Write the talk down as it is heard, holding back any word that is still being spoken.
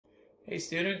Hey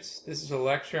students, this is a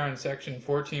lecture on section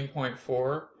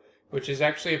 14.4, which is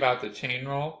actually about the chain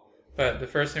rule, but the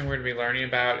first thing we're going to be learning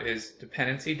about is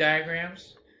dependency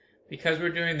diagrams. Because we're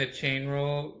doing the chain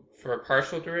rule for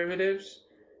partial derivatives,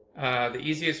 the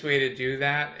easiest way to do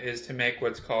that is to make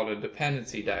what's called a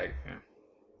dependency diagram.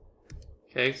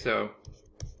 Okay, so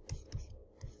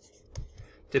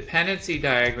dependency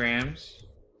diagrams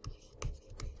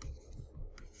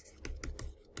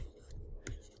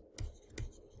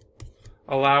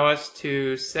allow us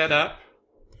to set up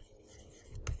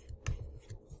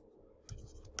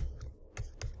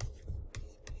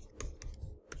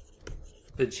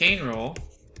the chain rule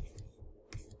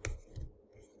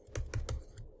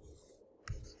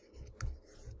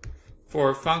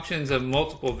for functions of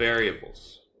multiple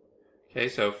variables. Okay,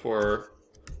 so for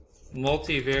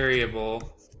multivariable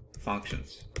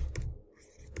functions.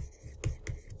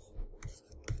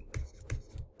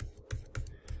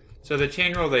 So the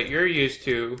chain rule that you're used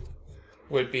to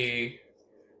would be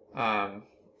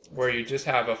where you just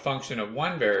have a function of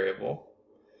one variable,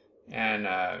 and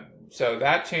so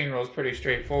that chain rule is pretty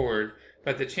straightforward,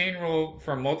 but the chain rule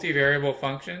for multivariable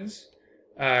functions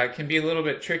can be a little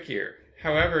bit trickier.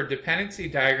 However, dependency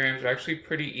diagrams are actually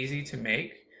pretty easy to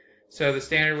make. So the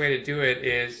standard way to do it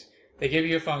is they give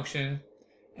you a function,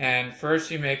 and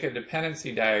first you make a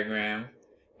dependency diagram,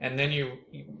 and then you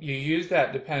use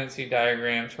that dependency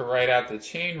diagram to write out the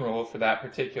chain rule for that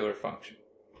particular function.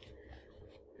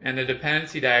 And the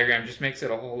dependency diagram just makes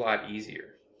it a whole lot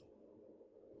easier.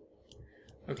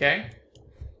 Okay?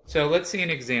 So let's see an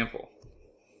example.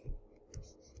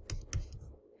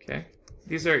 Okay?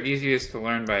 These are easiest to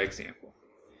learn by example.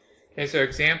 Okay, so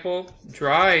example,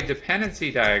 draw a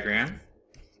dependency diagram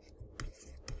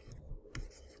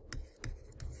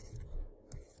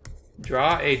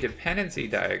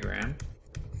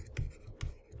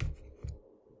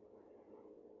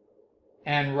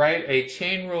and write a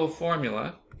chain rule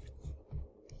formula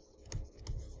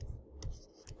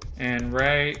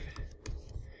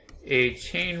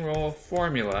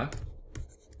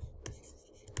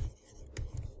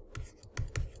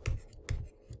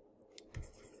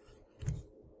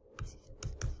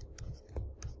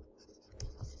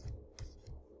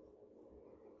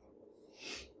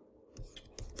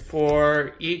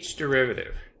for each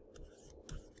derivative.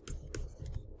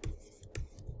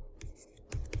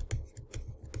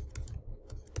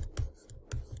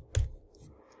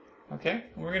 Okay,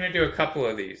 we're going to do a couple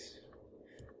of these.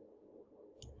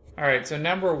 Alright, so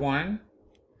number one,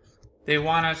 they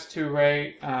want us to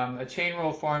write a chain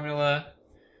rule formula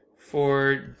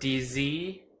for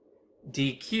dz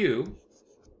dq,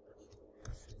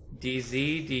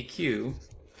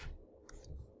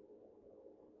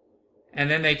 and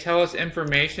then they tell us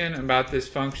information about this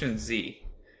function z.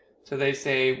 So they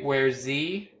say where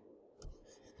z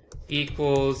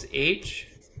equals h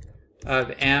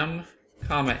of m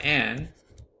comma n,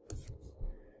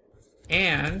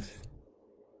 and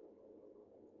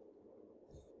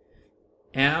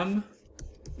m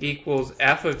equals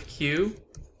f of q,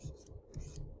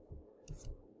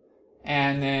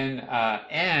 and then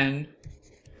n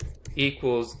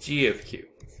equals g of q.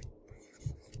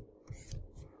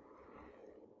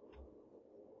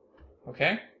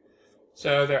 Okay?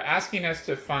 So they're asking us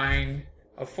to find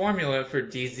a formula for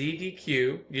dz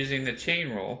dq using the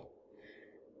chain rule.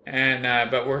 And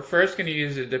but we're first going to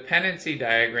use a dependency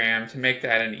diagram to make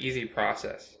that an easy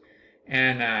process.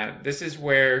 And this is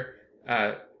where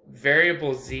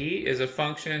variable z is a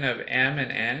function of m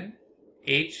and n.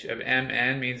 H of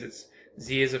mn means it's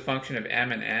z is a function of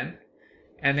m and n.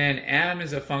 And then m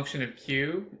is a function of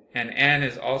q, and n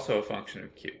is also a function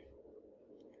of q.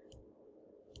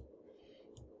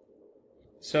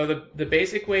 So the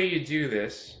basic way you do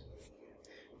this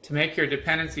to make your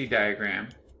dependency diagram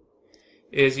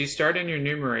is you start in your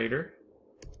numerator.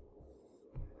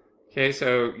 Okay,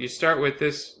 so you start with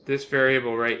this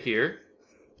variable right here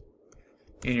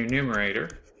in your numerator.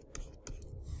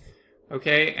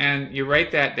 Okay, and you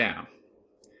write that down.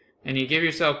 And you give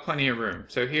yourself plenty of room.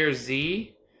 So here's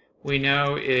z, we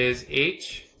know is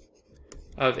h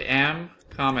of m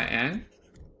comma n.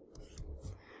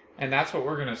 And that's what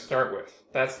we're going to start with.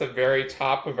 That's the very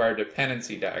top of our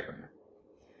dependency diagram.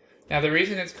 Now the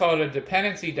reason it's called a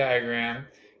dependency diagram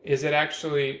is it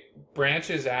actually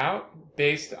branches out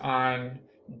based on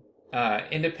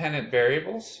independent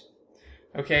variables.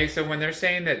 Okay, so when they're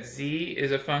saying that z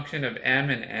is a function of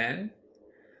m and n,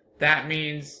 that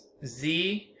means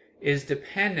z is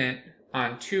dependent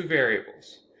on two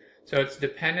variables. So it's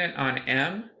dependent on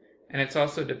m, and it's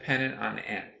also dependent on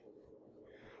n.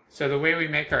 So the way we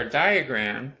make our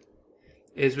diagram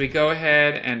is we go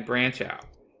ahead and branch out.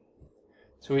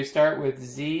 So we start with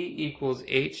z equals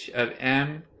h of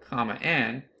m comma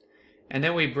n, and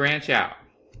then we branch out.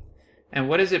 And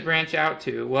what does it branch out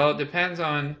to? Well, it depends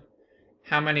on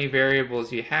how many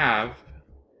variables you have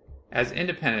as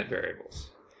independent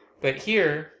variables. But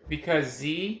here, because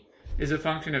z is a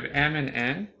function of m and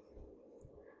n,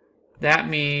 that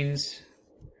means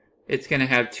it's going to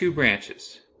have two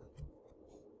branches.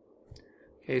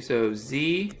 Okay, so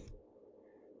z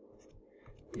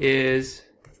is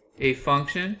a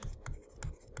function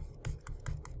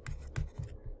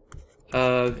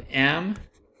of m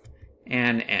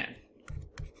and n.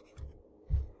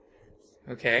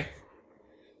 Okay,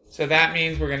 so that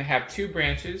means we're going to have two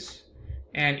branches,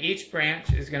 and each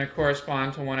branch is going to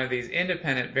correspond to one of these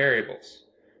independent variables.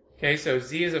 Okay, so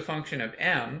z is a function of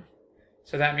m,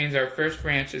 so that means our first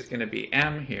branch is going to be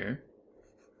m here.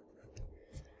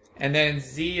 And then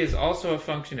z is also a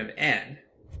function of n,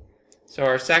 so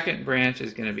our second branch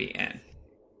is going to be n.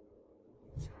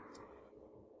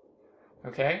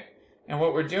 Okay, and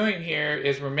what we're doing here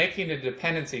is we're making a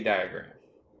dependency diagram,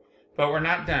 but we're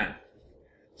not done.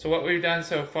 So what we've done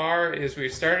so far is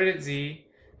we've started at z,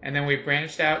 and then we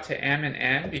branched out to m and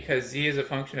n because z is a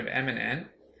function of m and n.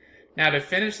 Now to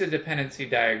finish the dependency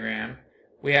diagram,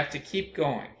 we have to keep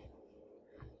going.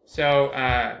 So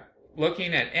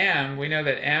looking at m, we know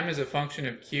that m is a function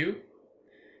of q,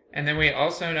 and then we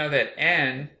also know that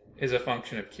n is a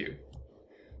function of q.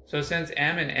 So since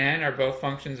m and n are both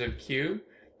functions of q,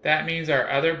 that means our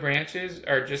other branches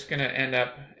are just going to end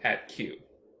up at q.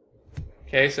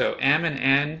 Okay, so m and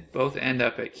n both end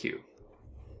up at q.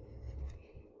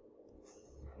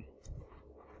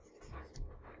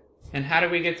 And how do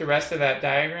we get the rest of that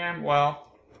diagram?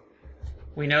 Well,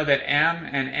 we know that m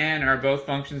and n are both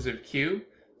functions of q,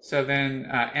 so then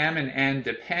m and n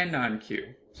depend on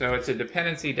q. So it's a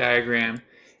dependency diagram,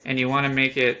 and you want to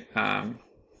make it, let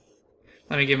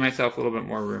me give myself a little bit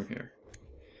more room here.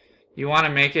 You want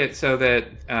to make it so that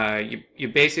you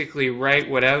basically write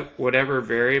whatever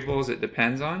variables it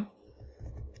depends on.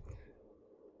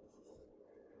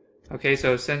 Okay,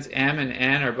 so since m and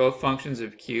n are both functions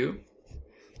of q,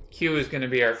 q is going to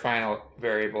be our final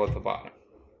variable at the bottom.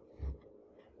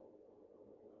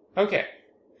 Okay,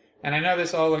 and I know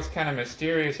this all looks kind of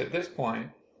mysterious at this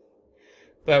point,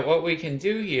 but what we can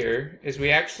do here is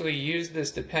we actually use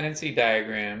this dependency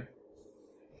diagram.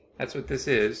 That's what this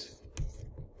is.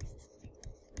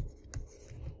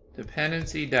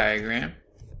 Dependency diagram.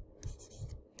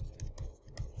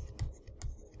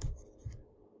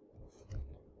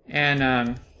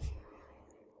 And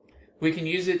we can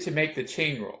use it to make the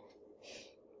chain rule.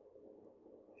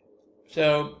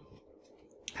 So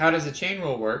how does the chain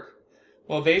rule work?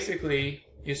 Well, basically,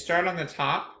 you start on the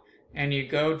top and you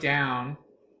go down,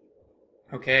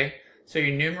 okay? So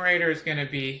your numerator is going to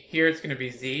be, here it's going to be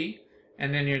z,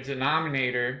 and then your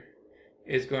denominator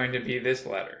is going to be this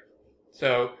letter.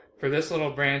 So for this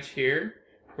little branch here,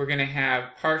 we're going to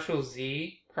have partial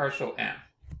z, partial m.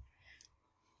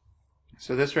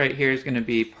 So this right here is going to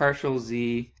be partial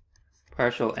z,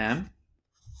 partial m.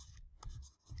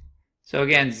 So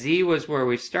again, z was where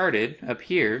we started, up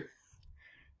here,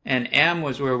 and m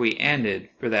was where we ended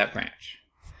for that branch.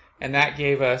 And that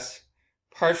gave us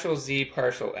partial z,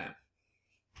 partial m.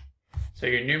 So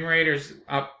your numerator's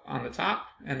up on the top,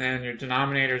 and then your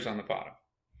denominator's on the bottom.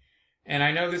 And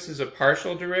I know this is a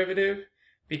partial derivative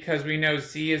because we know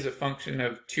z is a function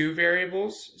of two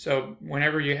variables. So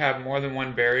whenever you have more than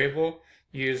one variable,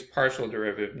 use partial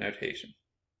derivative notation.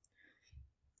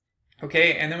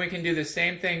 Okay, and then we can do the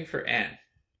same thing for n.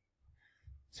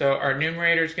 So our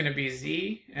numerator is going to be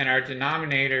z, and our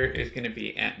denominator is going to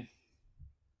be n.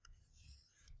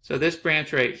 So this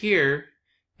branch right here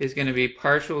is going to be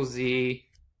partial z,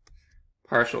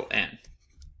 partial n.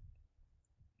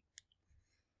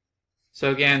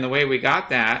 So again, the way we got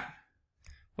that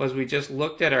was we just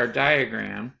looked at our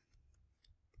diagram,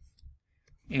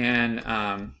 and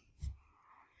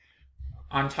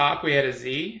on top we had a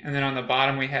z, and then on the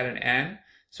bottom we had an n.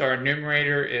 So our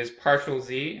numerator is partial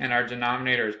z, and our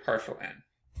denominator is partial n.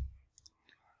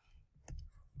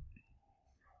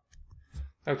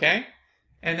 Okay?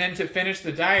 And then to finish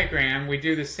the diagram, we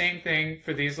do the same thing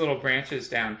for these little branches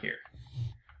down here.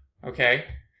 Okay?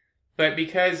 But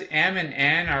because m and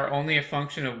n are only a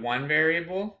function of one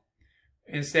variable,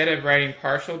 instead of writing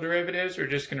partial derivatives, we're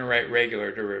just going to write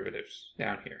regular derivatives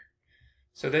down here.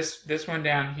 So this one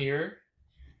down here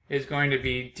is going to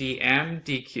be dm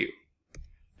dq.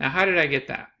 Now how did I get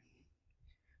that?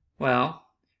 Well,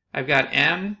 I've got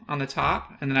m on the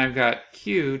top, and then I've got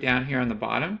q down here on the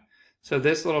bottom. So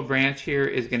this little branch here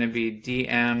is going to be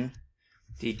dm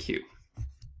dq.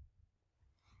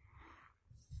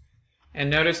 And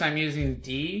notice I'm using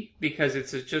d because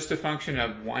it's just a function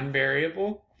of one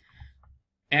variable.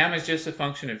 M is just a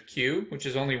function of q, which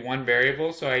is only one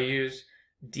variable, so I use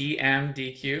dm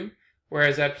dq.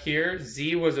 Whereas up here,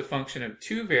 z was a function of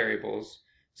two variables,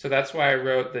 so that's why I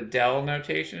wrote the del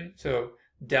notation. So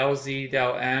del z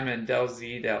del m and del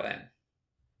z del n.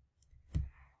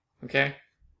 Okay?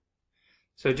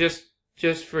 So just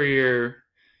so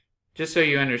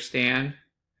you understand,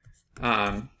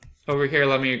 over here,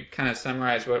 let me kind of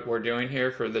summarize what we're doing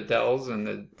here for the dels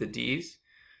and the d's.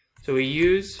 So we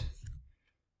use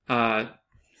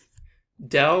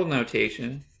del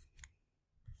notation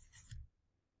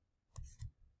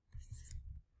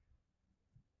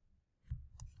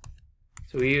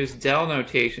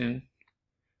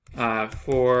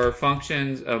for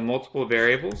functions of multiple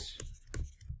variables.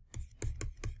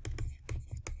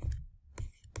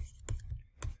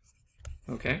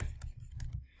 Okay.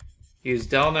 Use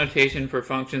del notation for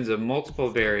functions of multiple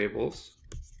variables.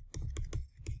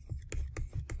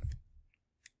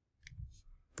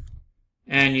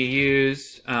 And you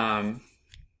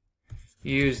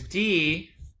use d,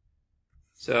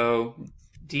 so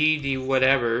d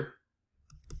whatever,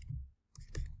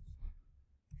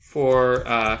 for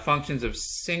functions of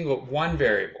one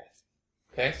variable.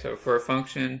 Okay, so for a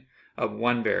function of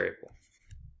one variable.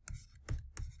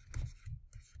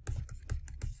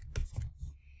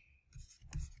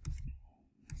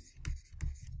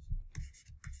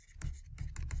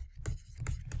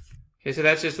 Okay, so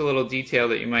that's just a little detail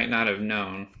that you might not have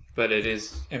known, but it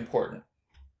is important.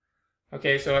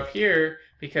 Okay, so up here,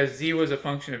 because z was a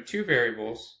function of two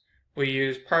variables, we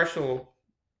use partial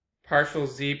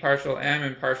z partial m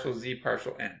and partial z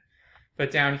partial n.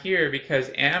 But down here, because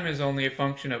m is only a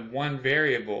function of one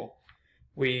variable,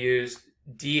 we use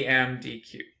dm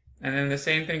dq. And then the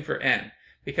same thing for n.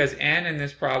 Because n in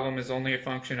this problem is only a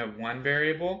function of one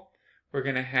variable, we're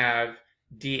going to have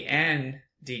dn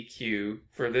dq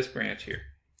for this branch here.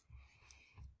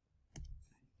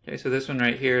 Okay, so this one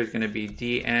right here is going to be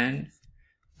dn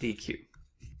dq.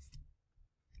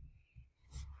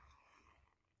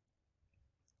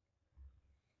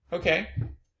 Okay,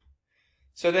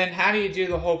 so then how do you do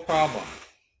the whole problem?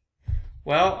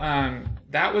 Well,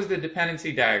 that was the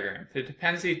dependency diagram. The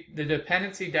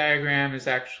dependency diagram is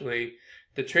actually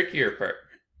the trickier part.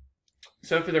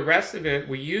 So for the rest of it,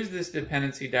 we use this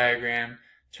dependency diagram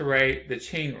to write the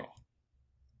chain rule.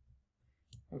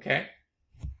 Okay?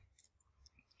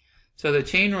 So the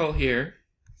chain rule here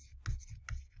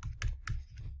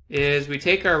is we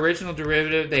take our original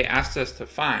derivative they asked us to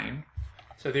find.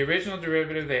 So the original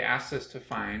derivative they asked us to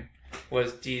find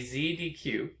was dz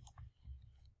dq.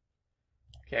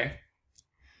 Okay?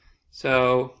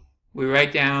 So we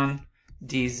write down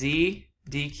dz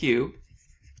dq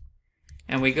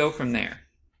and we go from there.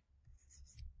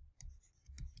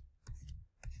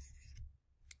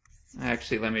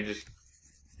 Actually, let me just,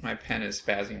 my pen is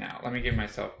spazzing out. Let me give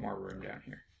myself more room down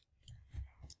here.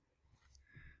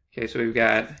 Okay, so we've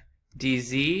got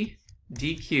dz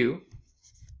dq.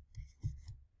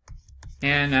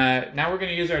 And now we're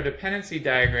going to use our dependency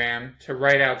diagram to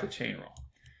write out the chain rule.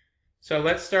 So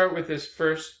let's start with this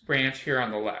first branch here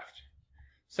on the left.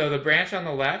 So the branch on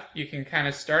the left, you can kind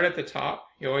of start at the top.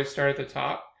 You always start at the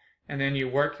top, and then you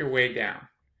work your way down.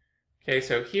 Okay,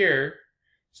 so here,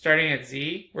 starting at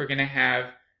z, we're going to have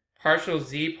partial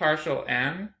z partial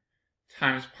m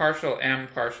times partial m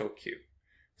partial q.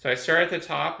 So I start at the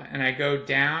top and I go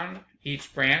down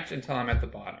each branch until I'm at the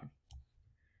bottom.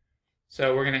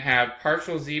 So we're going to have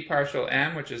partial z partial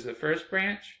m, which is the first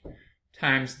branch,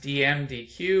 times dm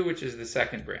dq, which is the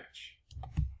second branch.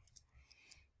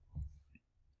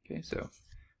 Okay, so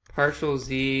partial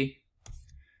z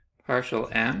partial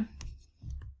m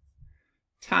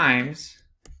times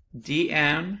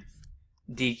dm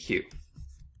dq.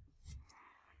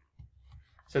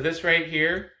 So this right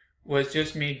here was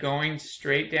just me going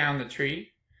straight down the tree.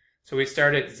 So we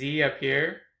start at z up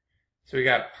here. So we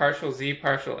got partial z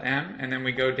partial m, and then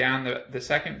we go down the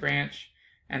second branch,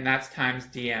 and that's times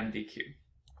dm dq.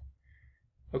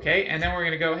 Okay, and then we're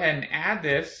going to go ahead and add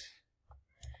this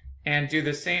and do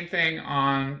the same thing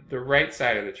on the right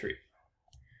side of the tree.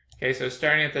 Okay, so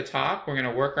starting at the top, we're going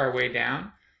to work our way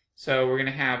down. So we're going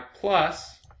to have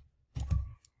plus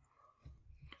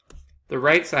the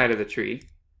right side of the tree.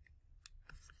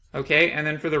 Okay, and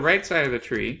then for the right side of the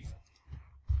tree,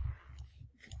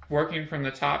 working from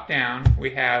the top down,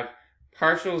 we have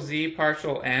partial z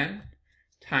partial n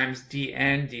times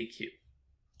dn dq.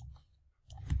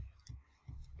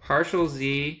 Partial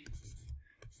z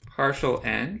partial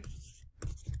n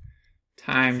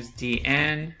times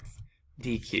dn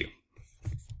dq.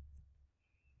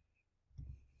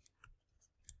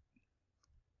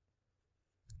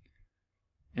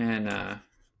 And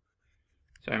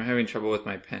so I'm having trouble with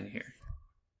my pen here.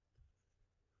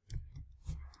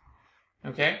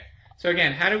 Okay, so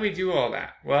again, how do we do all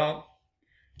that? Well,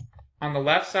 on the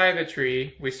left side of the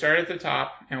tree, we started at the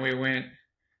top and we went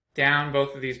down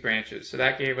both of these branches. So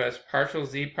that gave us partial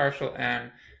z partial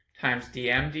m times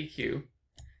dm dq.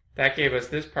 That gave us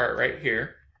this part right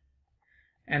here.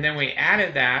 And then we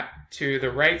added that to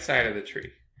the right side of the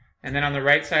tree. And then on the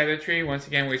right side of the tree, once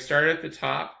again, we started at the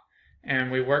top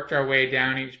and we worked our way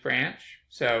down each branch.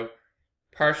 So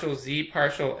partial z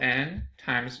partial n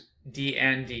times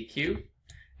dn dq.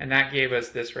 And that gave us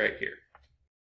this right here.